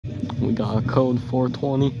We got a code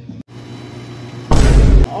 420.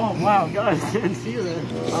 Oh wow, guys, didn't see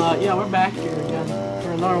that. Yeah, we're back here again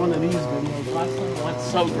for another one of these videos. Last time went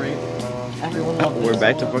so great. Everyone loved it. We're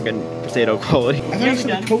back to fucking potato quality. I thought you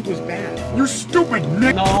said the coke was bad. You stupid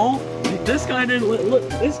Nick! No, this guy didn't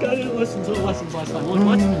listen to the lessons last time.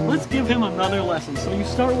 Look, let's give him another lesson. So you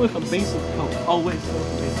start with a basic coke. Oh wait, start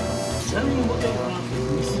with a basic coke. Tell me what they got.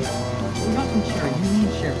 We got some cherry. You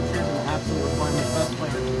need cherry. Cherry's an absolute requirement. Best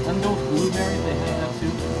flavor. Then go with blueberry. They have that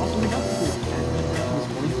too. Also, we got the fruit.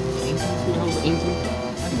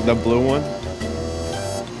 The blue one?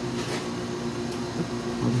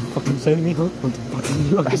 Fucking say to me, huh? What the fuck are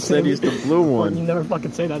you I said he's the blue one. You never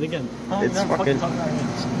fucking say that again. It's fucking the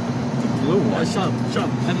blue one. Shut up.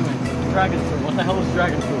 Anyway, dragon fruit. What the hell is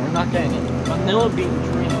dragon fruit? We're not getting it. Vanilla bean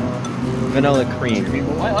cream. Vanilla cream.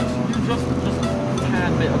 Why don't you do just a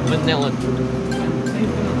tad bit of vanilla fruit? And same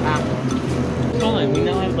thing with apple. Fine, we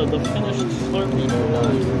now have the finished Slurpee.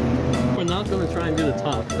 We're not gonna try and do the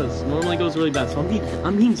top because normally it goes really bad. So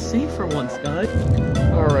I'm being safe for once, guys.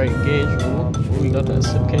 All right, Gage. We got that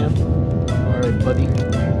sip can. All right, buddy.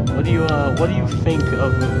 What do you think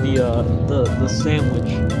of the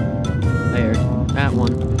sandwich? There, that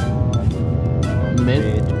one.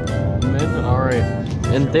 Mid. All right.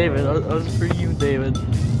 And David, as for you, David,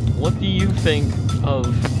 what do you think of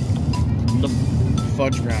the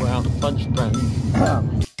Fudge brownie? Wow, fudge brownie.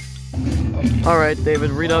 All right, David,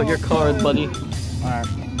 read out your card, buddy. Alright.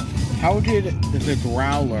 How did the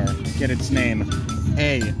growler get its name?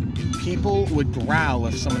 A. People would growl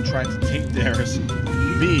if someone tried to take theirs.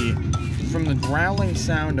 B. From the growling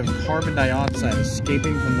sound of carbon dioxide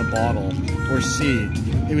escaping from the bottle. Or C.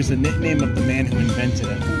 It was the nickname of the man who invented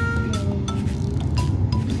it.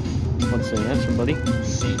 What's the answer, buddy?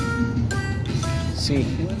 C.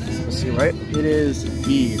 C, right? It is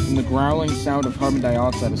B. From the growling sound of carbon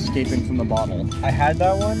dioxide escaping from the bottle. I had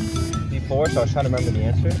that one before, so I was trying to remember the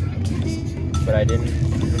answer, but I didn't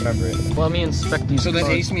remember it. Well, let me inspect these. So the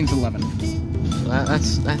ace means 11. So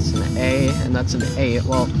that's an A, and that's an 8.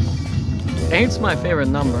 Well, 8's my favorite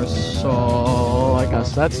number, so I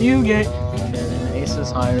guess that's you, Gate. And then ace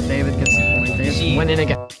is higher. David gets the point. David's winning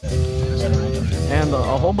again. And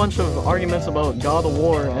a whole bunch of arguments about God of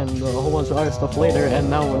War and a whole bunch of other stuff later, and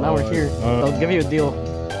now we're here. I'll give you a deal.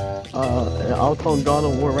 I'll call God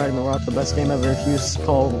of War Ragnarok the best game ever if you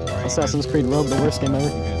call Assassin's Creed Rogue the worst game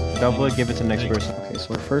ever. Double it, give it to the next person. Okay,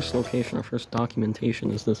 so our first location, our first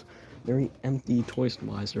documentation is this very empty toy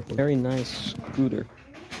visor. Very nice scooter.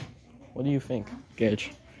 What do you think,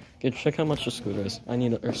 Gage? Gage, check how much the scooter is. I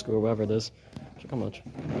need a scooter, whatever it is. Check how much.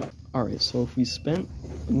 Alright, so if we spent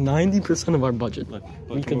 90% of our budget,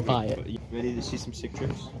 we could buy it. You ready to see some sick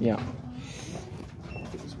tricks? Yeah.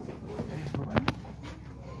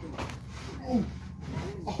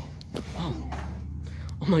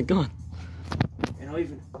 Oh my god. And I'll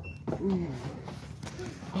even...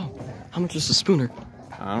 Oh, how much is the spooner?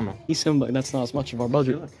 I don't know. He's saying, but that's not as much of our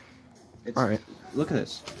budget. Alright. Look at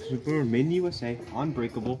this. Spooner made in the USA,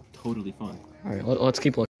 unbreakable, totally fun. Alright, let's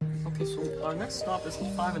keep looking. Okay, so our next stop is the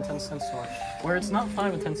 5 and 10 cent store, where it's not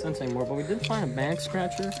 5 and 10 cents anymore, but we did find a bag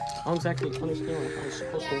scratcher. I don't exactly understand how it's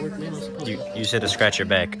supposed to work. Maybe it's supposed to... You said to scratch your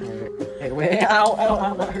back. Right. Hey, wait,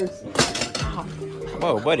 ow, that hurts. Ow.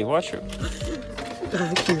 Whoa, buddy, watch it. That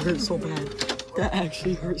actually hurts so bad. That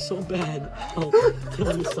actually hurts so bad. Oh,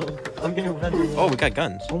 kill yourself. I'm getting red. Oh, we got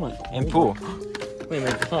guns. Oh my. And pool. Wait a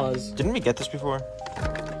minute, pause. Didn't we get this before?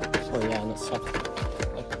 Oh yeah, and it sucked.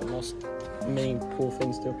 Like the most many cool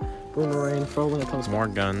things too. Boomerang throw when it comes More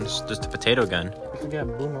guns. Just the potato gun. We could get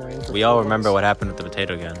boomerang. We all remember what happened with the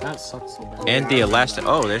potato gun. That sucks so bad. And the elastic.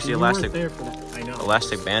 Oh, there's the elastic. There for that. I know.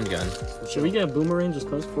 Elastic band gun. Should we get a boomerang just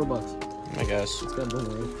cause $4? I guess. Let's get a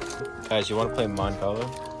boomerang. Guys, you want to play Moncala?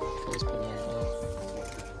 Let's play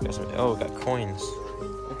Moncala. Oh, we got coins.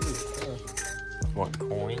 What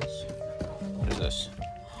coins? What is this?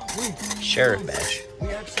 Wait. Sheriff badge. We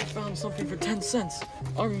actually found something for 10 cents.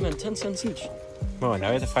 Argument, 10 cents each. Oh, now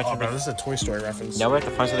we have to find something. Bro, this is a Toy Story reference. Now we have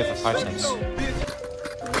to find something for 5 cents.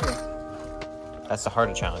 That's the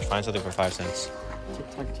harder challenge. Find something for 5 cents.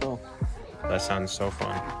 Tic-tac-toe. That sounds so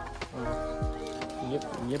fun.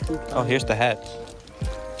 Yep. Oh, here's the hat.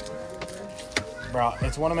 Bro,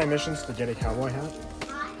 it's one of my missions to get a cowboy hat.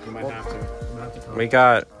 You might have to. We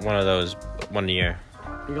got one of those one year.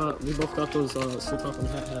 We both got those sit up and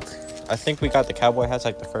hat hats. I think we got the cowboy hats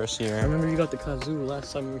like the first I year. remember you got the kazoo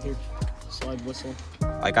last time we were here. Slide whistle.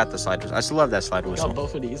 I got the slide whistle. I still love that slide We whistle. got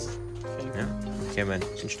both of these. Yeah. Okay, man.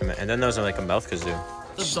 Instrument. And then those are like a mouth kazoo.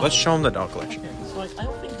 Let's show them the doll collection. Okay, so I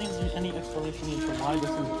don't think there's any explanation into why this is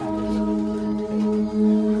happening.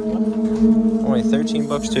 Only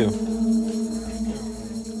 $13 too.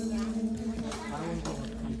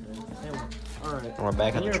 We're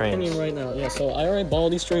back at In the your trains. opinion right now, yeah, so I already bought all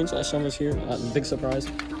these trains last summer's here. Big surprise.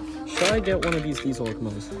 Should I get one of these diesel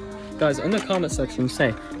locomotives? Guys, in the comment section,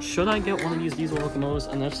 say, should I get one of these diesel locomotives,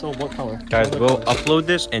 and if so, what color? Guys, What we'll color? upload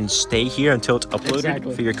this and stay here until it's uploaded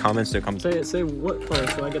Exactly. for your comments to come. Say what color?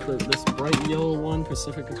 Should I get this bright yellow one,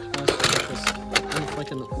 Pacific Express, this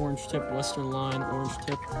like an orange tip, Western Line, orange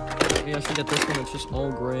tip? Maybe I should get this one that's just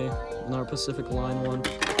all gray, another Pacific Line one.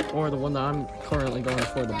 Or the one that I'm currently going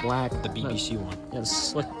for, the black. The BBC one. Yeah, the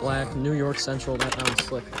slick black, New York Central, that one's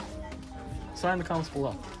slick. Sign in the comments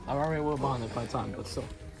below. I already would have bought it by time, but still.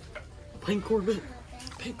 Pink Corvette.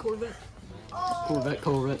 Pink Corvette.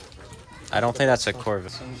 Corvette. I don't think that's a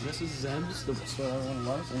Corvette. So this is Zeb's, the store everyone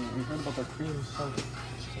loves, and we heard about their cream soda. So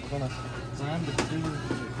we're gonna grab the cream.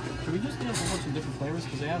 Can we just get a whole bunch of different flavors?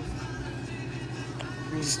 Because they have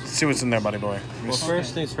cream. See what's in there, buddy boy. Well,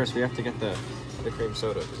 first things first, we have to get the cream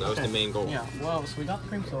soda, because that was the main goal. Yeah, well, so we got the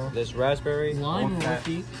cream soda. There's raspberry, Lime old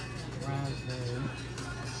rookie. Raspberry.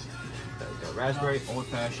 Raspberry, old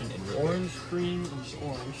fashioned, and red. Orange cream, which is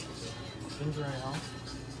orange. Ginger ale.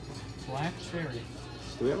 Black cherry.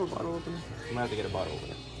 Do we have a bottle opener? We might have to get a bottle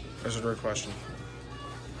opener. That's a great question.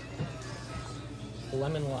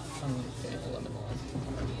 Lemon lime. Okay, lemon lime.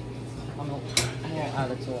 I'm a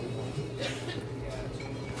addict to lemon lime.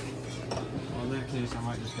 Well, in that case, I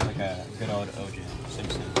might just get like a good old OJ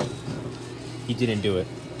Simpson. He didn't do it.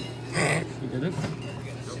 You did it?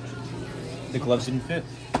 The gloves didn't fit.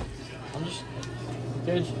 I'm just...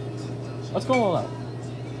 Gage, let's go all out.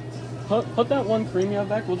 Put that one cream you have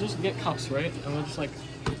back, we'll just get cups, right? And we'll just like...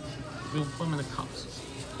 We'll put them in the cups.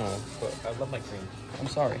 Oh, but I love my cream. I'm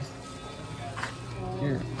sorry.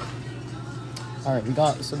 Here. Alright, we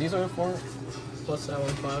got... So these are the 4 plus sour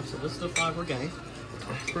and 5. So this is the 5 we're getting.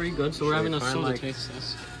 Pretty good. So we're having a soda taste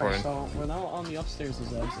test. Fine. So we're now on the upstairs of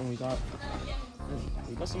Zeb's, and we got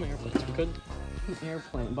some airplanes. We could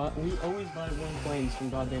airplane, but we always buy one planes from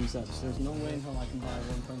goddamn Zeb's. There's no way in hell I can buy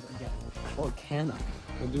one plane again. Or can I?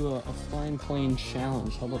 We'll do a flying plane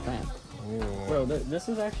challenge. How about that? Ooh. Bro, this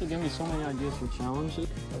is actually giving me so many ideas for challenges.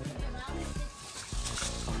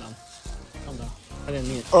 Calm down. Calm down. I didn't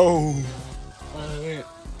mean it. Oh. Wait.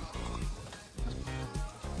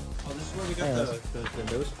 Oh, this is where we got the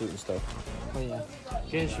nose flute and stuff. Oh yeah.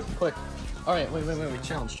 Gage, quick. All right, wait.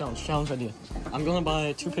 Challenge idea. I'm gonna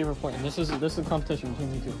buy 2 paper planes. This is a competition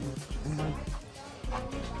between you two. I'm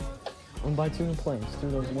gonna buy 2 planes. 2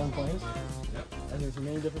 of those 1 planes. Yep. And there's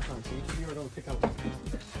many different kinds. So each of you are gonna pick out one.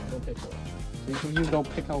 Go pick one. So each of you go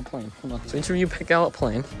pick out a plane. Come on. So each of you pick out a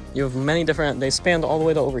plane. You have many different. They span all the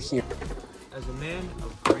way to over here. As a man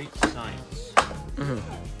of great science,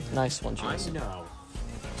 Nice one, I James. know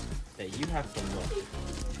that you have to look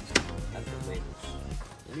at the labels.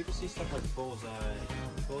 When you can see stuff like bullseye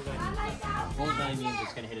means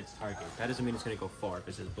it's gonna hit its target. That doesn't mean it's gonna go far if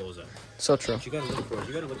it says bullseye. So true. What you gotta look for is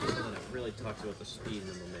you gotta look for something that really talks about the speed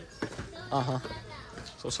and the momentum. Uh-huh.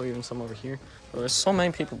 So also even some over here. But there's so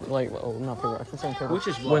many people like not people. I can say people. Which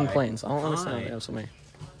is win why planes. I don't understand why I- they have so many.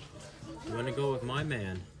 You wanna go with my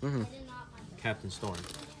man, Captain Storm.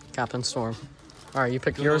 Captain Storm. All right, you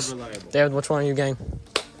pick Good yours. old reliable. David, which one are you getting?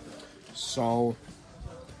 So,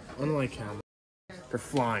 unlike him, they're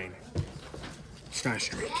flying.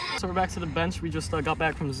 Skyscraper. So we're back to the bench. We just got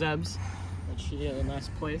back from Zeb's, which is a nice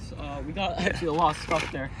place. We got actually a lot of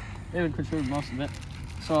stuff there. David contributed most of it.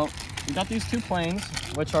 So we got these 2 planes,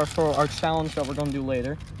 which are for our challenge that we're gonna do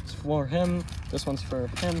later. It's for him. This one's for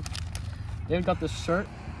him. David got this shirt.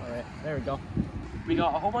 All right, there we go. We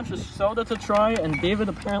got a whole bunch of soda to try, and David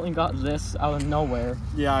apparently got this out of nowhere.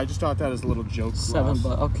 Yeah, I just thought that as a little joke. for 7 us.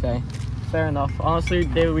 bucks. Okay, fair enough. Honestly,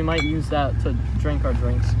 David, we might use that to drink our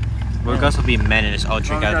drinks. We're going to be men and just all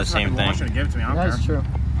drink out of the Autograph's not same gonna wash thing. it and give it to me. I don't That's care. true.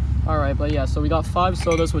 All right, but yeah, so we got 5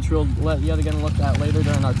 sodas, which we'll yet again look at later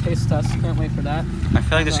during our taste test. Can't wait for that. I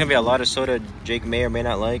feel like there's going to be a lot of soda Jake may or may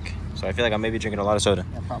not like. So I feel like I may be drinking a lot of soda.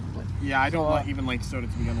 Yeah, probably. Yeah, I don't even like soda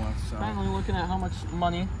to begin with. So. Finally looking at how much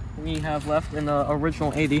money we have left in the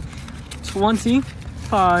original 80.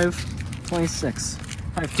 25, 26.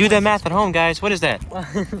 Do the math at home, guys. What is that?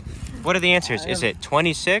 What are the answers? Is it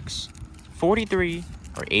 26, 43,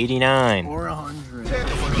 or 89? Or 100.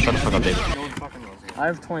 Shut the fuck up, David. I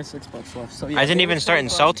have 26 bucks left. So yeah, I didn't even David's start going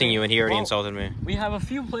for insulting us. you, and he already Well, insulted me. We have a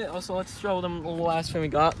few plates, so let's show them the last thing we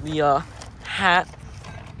got. The hat.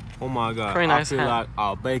 Oh my god. Very nice I feel hat.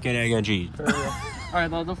 like bacon, egg, and cheese.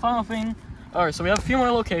 Alright, the final thing. Alright, so we have a few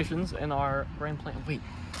more locations in our grand plan. Wait,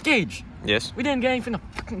 Gage! Yes? We didn't get anything to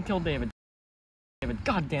fucking kill David.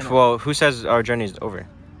 God damn it. Well, who says our journey is over?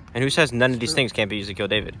 And who says none of these things can't be used to kill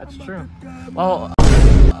David? That's true. Well,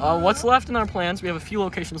 what's left in our plans? We have a few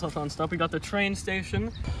locations left on stuff. We got the train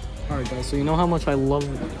station. Alright guys, so you know how much I love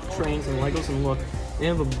trains and Legos, and look, they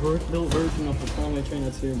have a built version of the Conway train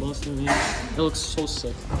that's here in Boston. It looks so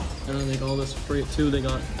sick. And then they got all this freight too. They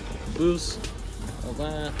got boost, all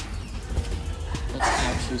that. That's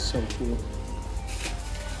actually so cool.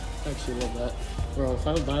 I actually love that. Bro, if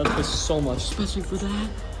I would buy this so much, especially for that,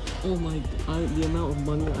 oh my god, the amount of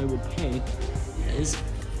money I would pay is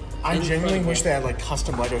I incredible. genuinely wish they had like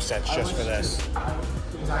custom Lego sets just for this.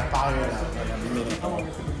 I'd buy it at like a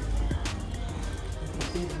minute.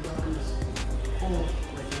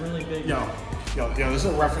 Really big. Yo, this is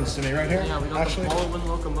a reference to me right here. Yeah, we got actually. the Baldwin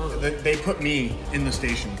locomotive. They put me in the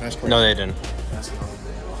station. That's crazy. No, they didn't. That's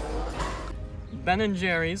Ben and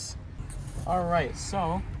Jerry's. Alright,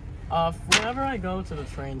 so whenever I go to the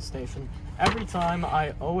train station, every time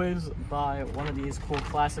I always buy one of these cool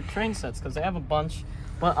classic train sets because they have a bunch,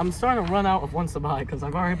 but I'm starting to run out of ones to buy because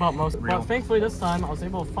I've already bought most. But thankfully this time I was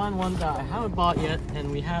able to find one that I haven't bought yet,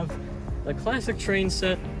 and we have the classic train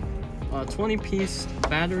set. 20-piece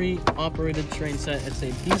battery operated train set. It's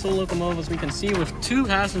a diesel locomotive, as we can see, with 2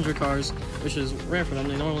 passenger cars, which is rare for them.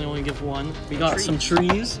 They normally only give 1. We got some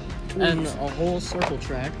trees and a whole circle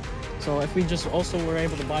track. So if we just also were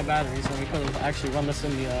able to buy batteries, then we could have actually run this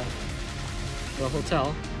in the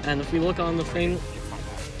hotel. And if we look on the thing,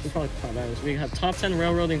 we probably could buy batteries. We have top 10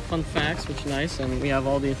 railroading fun facts, which is nice, and we have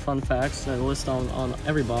all the fun facts that list on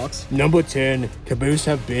every box. Number 10, caboose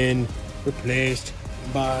have been replaced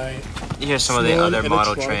by. Here's some of the other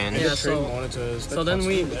model trains. Yeah, so then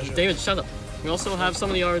David, shut up. We also have some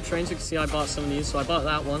of the other trains. You can see I bought some of these. So I bought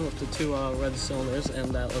that one with the 2 red cylinders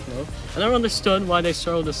and that locomotive. I never understood why they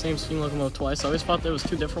showed the same steam locomotive twice. I always thought there was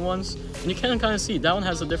 2 different ones. And you can kind of see, that one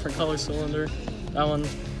has a different color cylinder. That one,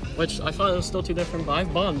 which I thought it was still 2 different, but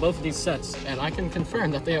I've bought both of these sets. And I can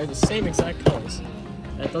confirm that they are the same exact colors.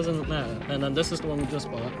 It doesn't matter. And then this is the one we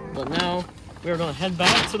just bought. But now, we're going to head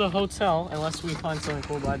back to the hotel, unless we find something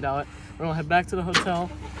cool, but I doubt it. We're going to head back to the hotel,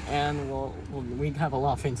 and we have a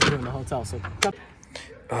lot of things to do in the hotel, so...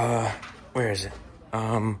 Where is it?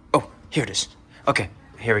 Oh, here it is. Okay,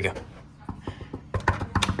 here we go.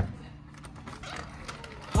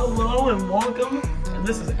 Hello and welcome, and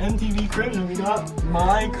this is MTV Cribs, and we got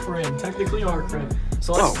my crib, technically our crib.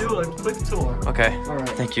 So let's do a quick tour. Okay, Alright.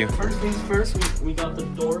 thank you. First things first, we got the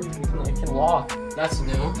door, you can walk. That's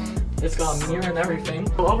new. It's got a mirror and everything.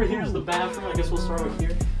 So over here is the bathroom. I guess we'll start with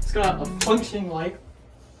here. It's got a functioning light.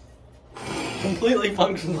 Completely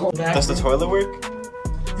functional bathroom. Does the toilet work?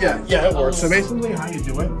 Yeah, it works. So basically how you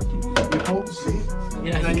do it, you hold the seat,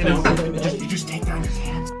 Yeah, and then you just take down your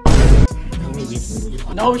pants.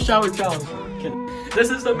 No shower challenge. Kidding. This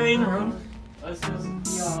is the main room. This is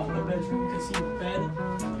the bedroom. You can see the bed.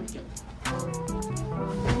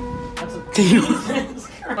 That's a Jesus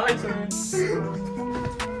Christ.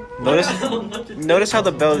 Notice how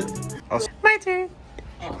the bell. My turn.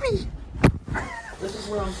 This is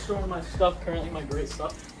where I'm storing my stuff currently, my great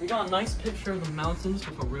stuff. We got a nice picture of the mountains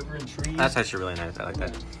with a river and trees. That's actually really nice. I like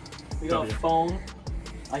that. We got a phone.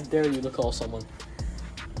 I dare you to call someone.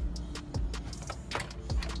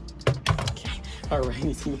 Okay.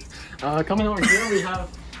 Alrighty. Coming over here, we have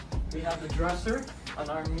the dresser and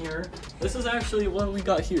our mirror. This is actually what we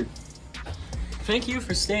got here. Thank you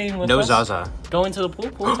for staying with us. No Zaza. Going to the pool.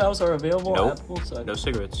 Pool towels are available Nope. at poolside. No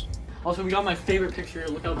cigarettes. Also, we got my favorite picture.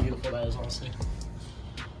 Look how beautiful that is, honestly.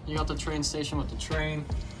 You got the train station with the train.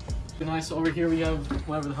 Nice. Over here we have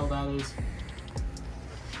whatever the hell that is.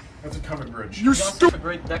 That's a covered bridge. You're stupid. A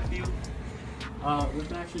great deck view. We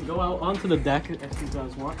can actually go out onto the deck if you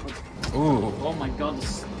guys want. Ooh. Oh my god,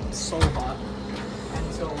 this is so hot. And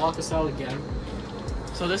he's gonna walk us out again.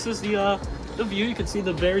 So this is the view. You can see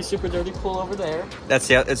the very super dirty pool over there. That's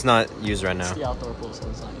it's not used right now. It's the outdoor pool, so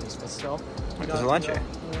it's not used, but still. There's a lunch here.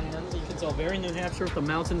 And you can tell very New Hampshire with the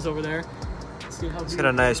mountains over there. See how It's got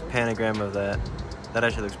a nice panogram of that. That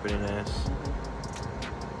actually looks pretty nice.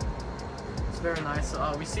 It's very nice.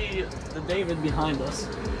 We see the David behind us.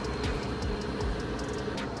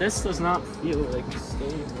 This does not feel like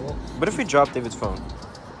stable. What if we drop David's phone?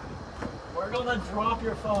 We're gonna drop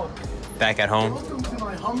your phone. Back at home. Welcome to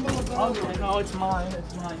my humble Okay, no, it's mine.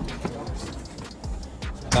 It's mine.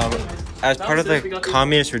 As part of the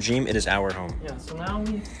communist regime, it is our home. Yeah, so now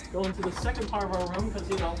we go into the second part of our room because,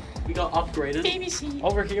 you know, we got upgraded. BBC.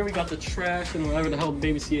 Over here, we got the trash and whatever the hell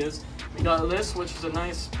BBC is. We got this, which is a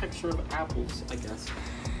nice picture of apples, I guess.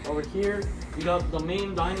 Over here, we got the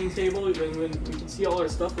main dining table. We can see all our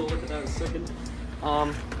stuff. We'll look at that in a second.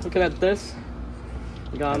 Looking at this,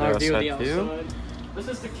 we got an view of the outside. This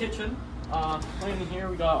is the kitchen. Right in here,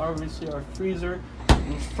 we got obviously our freezer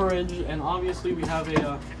and fridge, and obviously we have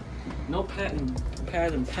a No pad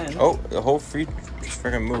and pen. Oh, the whole fridge just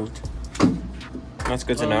freaking moved. That's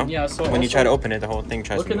good to know. Yeah, so when you try to open it, the whole thing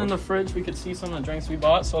tries to move. Looking in the fridge, we could see some of the drinks we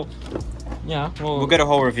bought, so yeah. We'll get a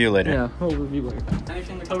whole review later. Yeah, whole review later.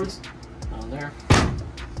 Anything in the cupboards? Down there.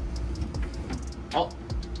 Oh.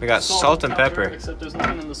 We got salt and pepper. Except there's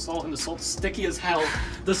nothing in the salt, and the salt's sticky as hell.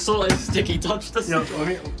 The salt is sticky. Touch the salt.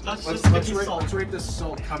 Let's rate this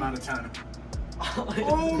salt come out of 10.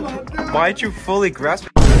 Oh my god. Why'd you fully grasp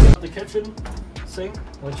it? The kitchen sink,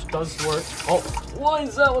 which does work. Oh, why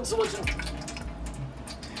is that one so much?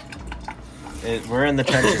 We're in the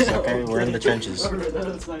trenches, okay? We're in the trenches.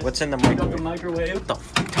 Nice. What's in the Got the microwave? microwave. What the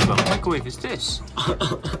fuck type of microwave is this?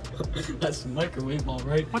 That's the microwave, all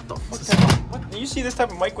right. What the fuck? What? You see this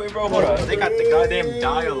type of microwave, bro? Hold on. They got the goddamn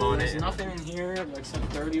dial on There's it. nothing in here except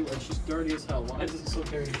dirty. Like, she's dirty as hell. Why is it so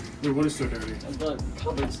dirty? Dude, what is so dirty? The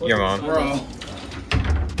cupboards. Your mom. Bro.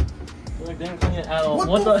 Like, they didn't clean it at all.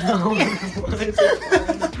 What the hell? What is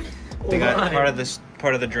it? They got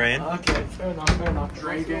part of the drain. Okay, fair enough.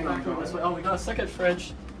 Drain game. Back over this way. Oh, we got a second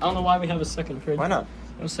fridge. I don't know why we have a second fridge. Why not?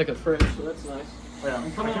 We have a second fridge, so that's nice. Yeah,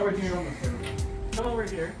 Come over here on the fridge. Come over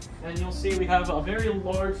here, and you'll see we have a very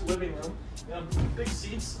large living room. We have big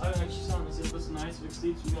seats. I actually saw this. This is nice. Big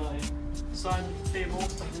seats. We got a side table,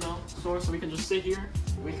 so we can just sit here.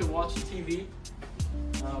 We can watch the TV.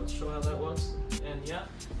 Show how that looks. And yeah.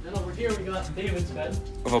 Then over here we got David's bed.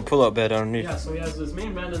 With a pull-up bed underneath. Yeah, so he has his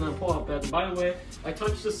main bed and then a pull-out bed. And by the way, I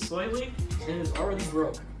touched this slightly and it's already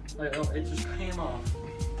broke. Like, it just came off.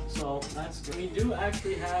 So that's good. We do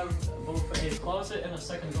actually have both a closet and a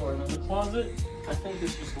second door. Now the closet, I think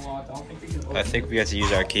is just locked. I don't think we can open it. I think we have to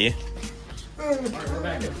use our key. Alright, we're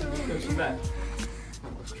back. We're back.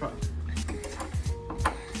 Let's try.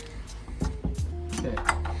 Okay.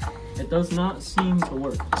 It does not seem to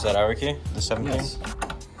work. Is that our key? The 17? Yes.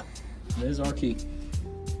 It is our key.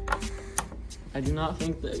 I do not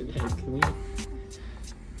think that. Hey, can we?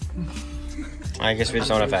 I guess we just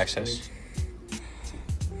don't have access.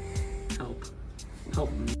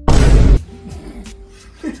 Help me.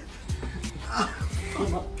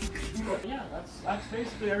 Yeah, that's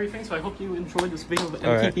basically everything. So I hope you enjoyed this video of MTP.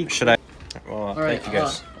 Alright, should I? Well, Alright, thank you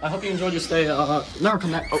guys. I hope you enjoyed your stay. Never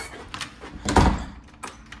come back. Oh.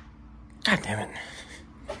 God damn it.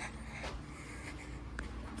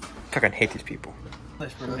 Fucking hate these people.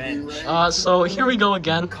 So here we go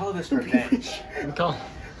again. Call this revenge. We call.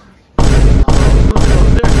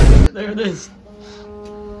 There it is.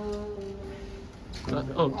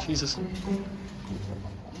 Oh, Jesus.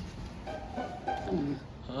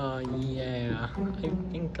 Yeah. I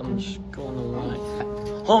think I'm just gonna like.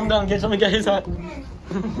 Hold him down, get someone get his hat.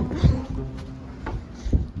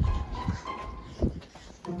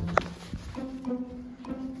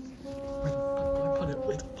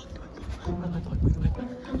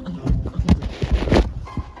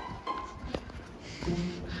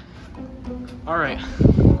 Alright.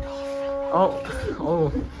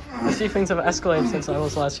 Oh. I see things have escalated since I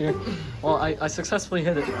was last here. Well, I successfully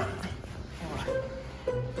hit it.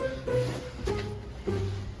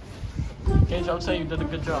 Gage, I would say you did a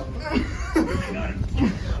good job.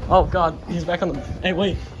 Oh god, he's back on the... Hey,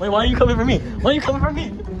 wait, why are you coming for me? Why are you coming for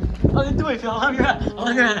me? I didn't do anything, I'll have your hat. I'll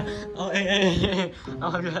have your hat. Oh, hey.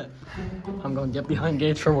 I'll have your hat. I'm gonna get behind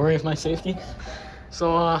Gage for worry of my safety.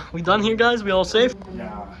 So, we done here, guys? We all safe?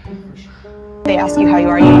 Yeah. They ask you how you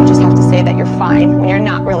are, you just have to say that you're fine when you're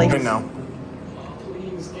not really. No.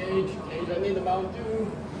 Please, Gage, I need a Mountain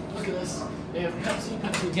Dew. Look at this. They have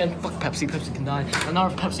Pepsi again. Fuck Pepsi can die. And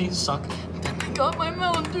our Pepsi suck. Then I got my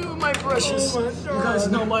Mountain Dew, my precious. Oh my God. You guys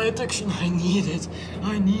know my addiction. I need it.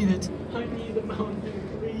 I need a Mountain Dew,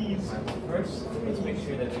 please. First, let's make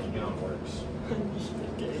sure that the gun works. I need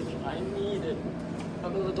it, Gage. I need it.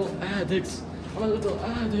 I'm a little addict. I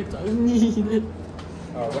need it.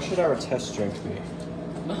 What should our test drink be?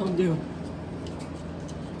 Mountain Dew.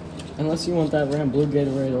 Unless you want that random blue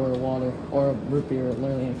Gatorade or water or a root beer or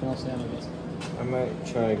literally anything else they have, I guess. I might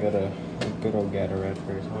try to get a good old Gatorade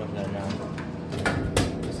first. How much that now?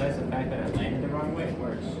 Besides the fact that I landed the wrong way, it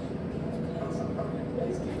works.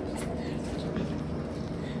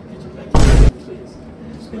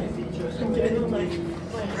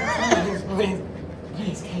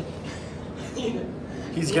 Please,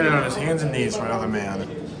 He's getting on his hands and knees for another man.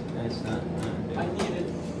 That's not. I need it.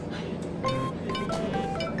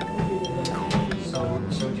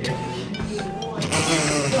 So Jay.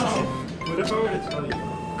 What if I were to tell you?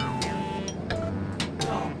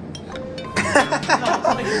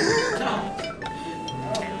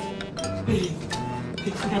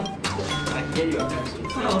 I can get you a Pepsi.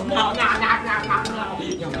 No.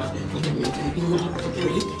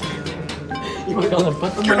 We're gonna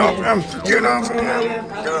put the Get money off him! Get off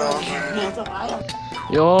him!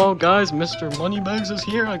 Yo, guys, Mr. Moneybags is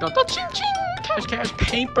here. I got the cash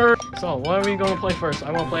paper. So, what are we gonna play first?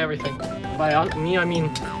 I won't play everything. By me, I mean,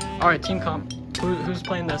 all right, team comp. Who's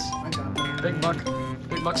playing this? Big Buck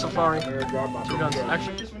Safari. Two guns.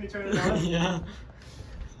 Actually, just when you turn it on. Yeah.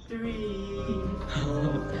 3.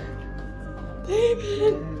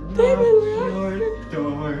 David, your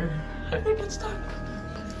door. I think it's time.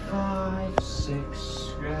 5,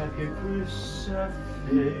 6. Grab your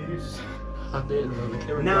crucifix.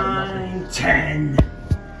 9, 10.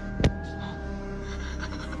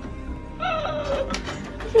 I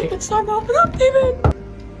think it's time to open up, David.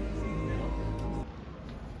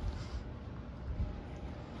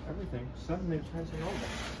 Everything suddenly turns to normal.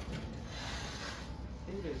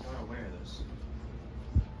 David's not aware of this.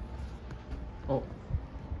 Oh.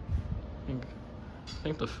 I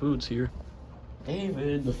think the food's here.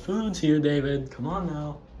 David, the food's here, David. Come on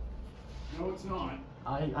now. No, it's not.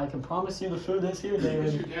 I can promise you the food is here, David.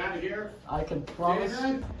 Is your dad here? I can promise.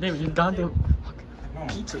 David, you goddamn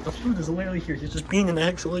pizza. The food is literally here. He's just being an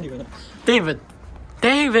actual idiot. David!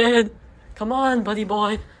 Come on, buddy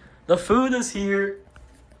boy. The food is here.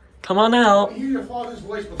 Come on now. I hear your father's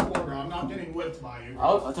voice before, bro. I'm not getting whipped by you.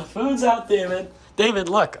 Oh, the food's out, David. David,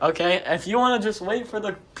 look, okay? If you want to just wait for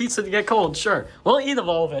the pizza to get cold, sure. We'll eat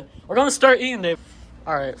all of it. We're going to start eating, David.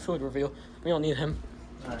 Alright, food reveal. We don't need him.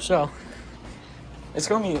 Right. So, it's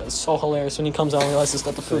going to be so hilarious when he comes out and realizes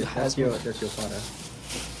that the food has... That's your father.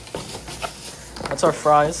 That's our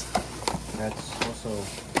fries. That's also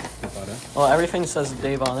your father. Well, everything says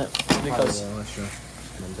Dave on it, because... Oh, that's true.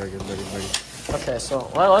 Very good. Okay,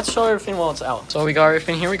 so let's show everything while it's out. So we got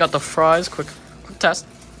everything here. We got the fries. Quick test.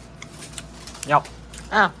 Yep.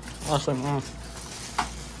 Honestly,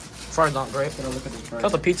 fries not great. Look at the fries.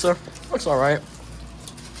 Got the pizza. Looks alright.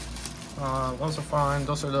 Those are fine.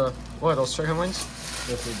 Those are the those chicken wings?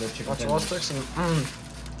 Those are the chicken mozzarella sticks and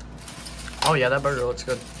oh yeah, that burger looks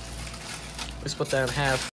good. Let's split that in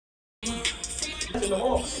half.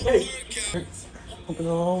 Hey. Hope it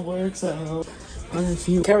all works out.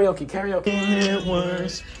 Karaoke. It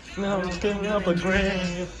works. Now I'm getting up a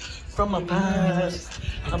grave from my past.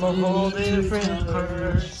 I'm a whole different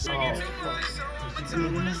person.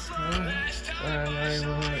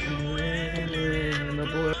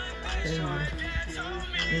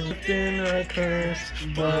 In a curse,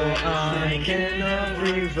 but I cannot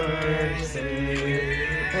reverse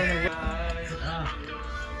it.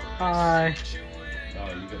 Hi.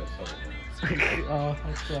 Oh, you gotta Oh,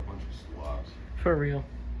 that's good. For real.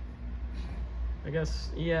 I guess,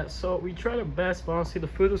 yeah, so we tried our best, but honestly the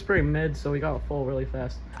food was pretty mid, so we got full really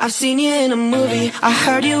fast. I've seen you in a movie, I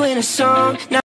heard you in a song. Now